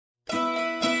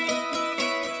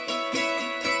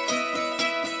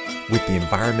With the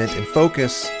environment in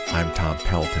focus, I'm Tom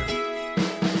Pelton.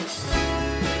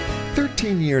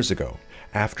 13 years ago,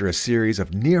 after a series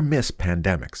of near-miss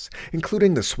pandemics,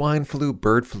 including the swine flu,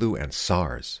 bird flu, and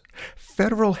SARS,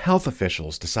 federal health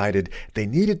officials decided they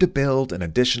needed to build an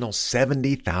additional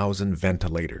 70,000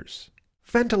 ventilators.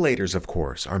 Ventilators, of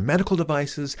course, are medical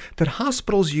devices that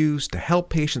hospitals use to help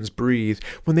patients breathe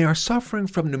when they are suffering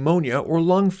from pneumonia or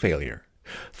lung failure.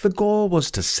 The goal was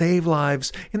to save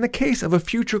lives in the case of a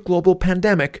future global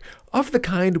pandemic of the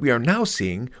kind we are now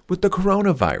seeing with the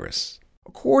coronavirus.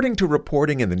 According to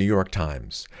reporting in the New York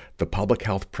Times, the Public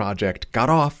Health Project got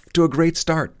off to a great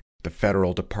start. The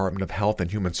Federal Department of Health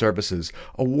and Human Services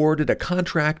awarded a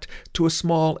contract to a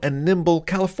small and nimble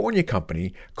California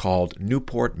company called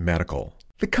Newport Medical.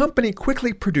 The company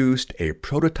quickly produced a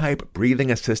prototype breathing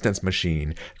assistance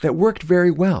machine that worked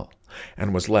very well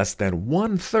and was less than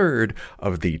 1/3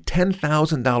 of the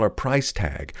 $10,000 price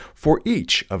tag for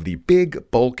each of the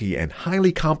big, bulky, and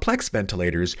highly complex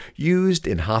ventilators used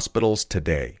in hospitals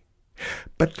today.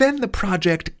 But then the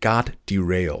project got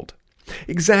derailed.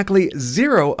 Exactly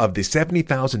 0 of the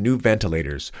 70,000 new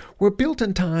ventilators were built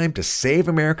in time to save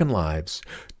American lives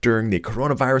during the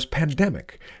coronavirus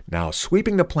pandemic, now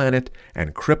sweeping the planet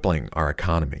and crippling our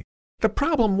economy. The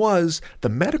problem was the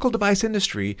medical device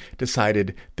industry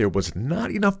decided there was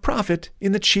not enough profit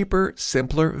in the cheaper,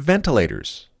 simpler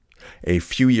ventilators. A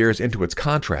few years into its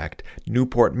contract,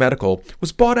 Newport Medical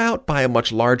was bought out by a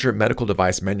much larger medical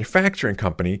device manufacturing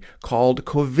company called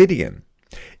Covidien.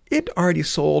 It already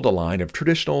sold a line of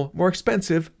traditional, more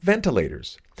expensive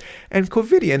ventilators. And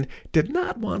Covidien did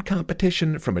not want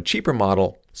competition from a cheaper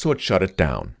model, so it shut it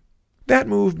down. That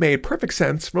move made perfect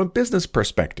sense from a business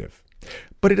perspective.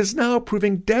 But it is now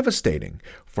proving devastating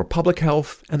for public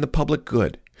health and the public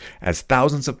good, as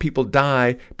thousands of people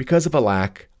die because of a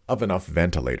lack of enough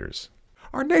ventilators.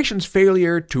 Our nation's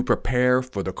failure to prepare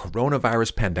for the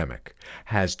coronavirus pandemic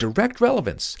has direct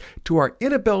relevance to our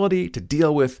inability to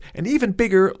deal with an even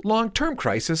bigger long-term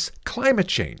crisis, climate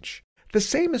change. The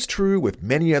same is true with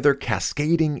many other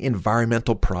cascading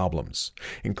environmental problems,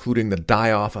 including the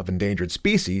die-off of endangered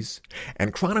species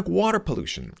and chronic water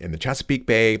pollution in the Chesapeake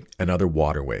Bay and other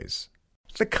waterways.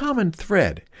 The common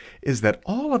thread is that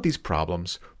all of these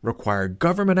problems require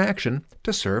government action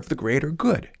to serve the greater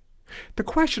good. The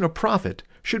question of profit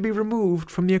should be removed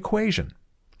from the equation.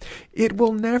 It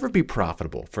will never be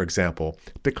profitable, for example,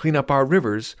 to clean up our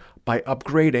rivers by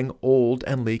upgrading old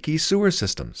and leaky sewer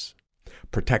systems.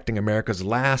 Protecting America's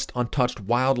last untouched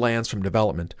wildlands from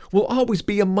development will always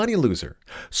be a money loser.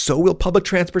 So will public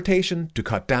transportation to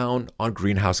cut down on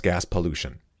greenhouse gas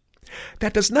pollution.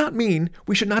 That does not mean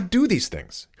we should not do these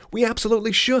things. We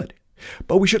absolutely should.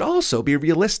 But we should also be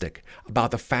realistic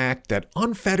about the fact that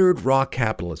unfettered raw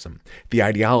capitalism, the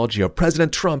ideology of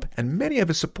President Trump and many of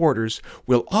his supporters,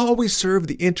 will always serve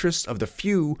the interests of the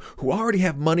few who already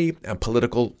have money and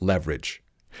political leverage.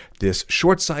 This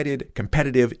short-sighted,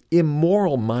 competitive,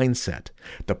 immoral mindset,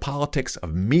 the politics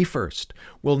of me first,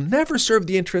 will never serve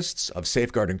the interests of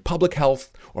safeguarding public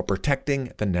health or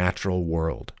protecting the natural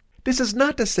world. This is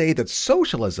not to say that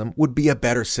socialism would be a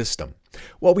better system.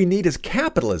 What we need is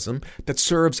capitalism that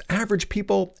serves average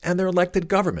people and their elected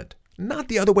government, not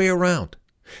the other way around.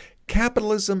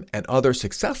 Capitalism and other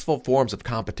successful forms of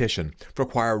competition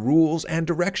require rules and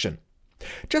direction.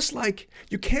 Just like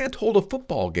you can't hold a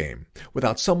football game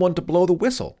without someone to blow the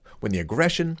whistle when the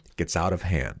aggression gets out of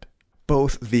hand.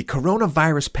 Both the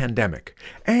coronavirus pandemic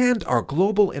and our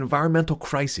global environmental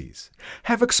crises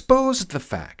have exposed the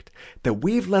fact that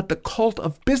we've let the cult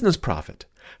of business profit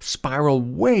spiral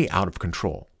way out of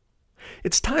control.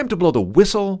 It's time to blow the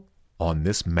whistle on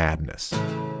this madness.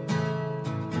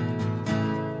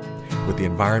 With the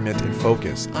environment in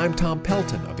focus, I'm Tom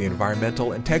Pelton of the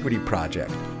Environmental Integrity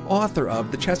Project, author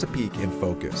of The Chesapeake in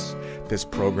Focus. This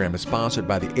program is sponsored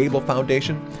by the Able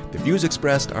Foundation. The views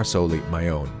expressed are solely my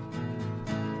own.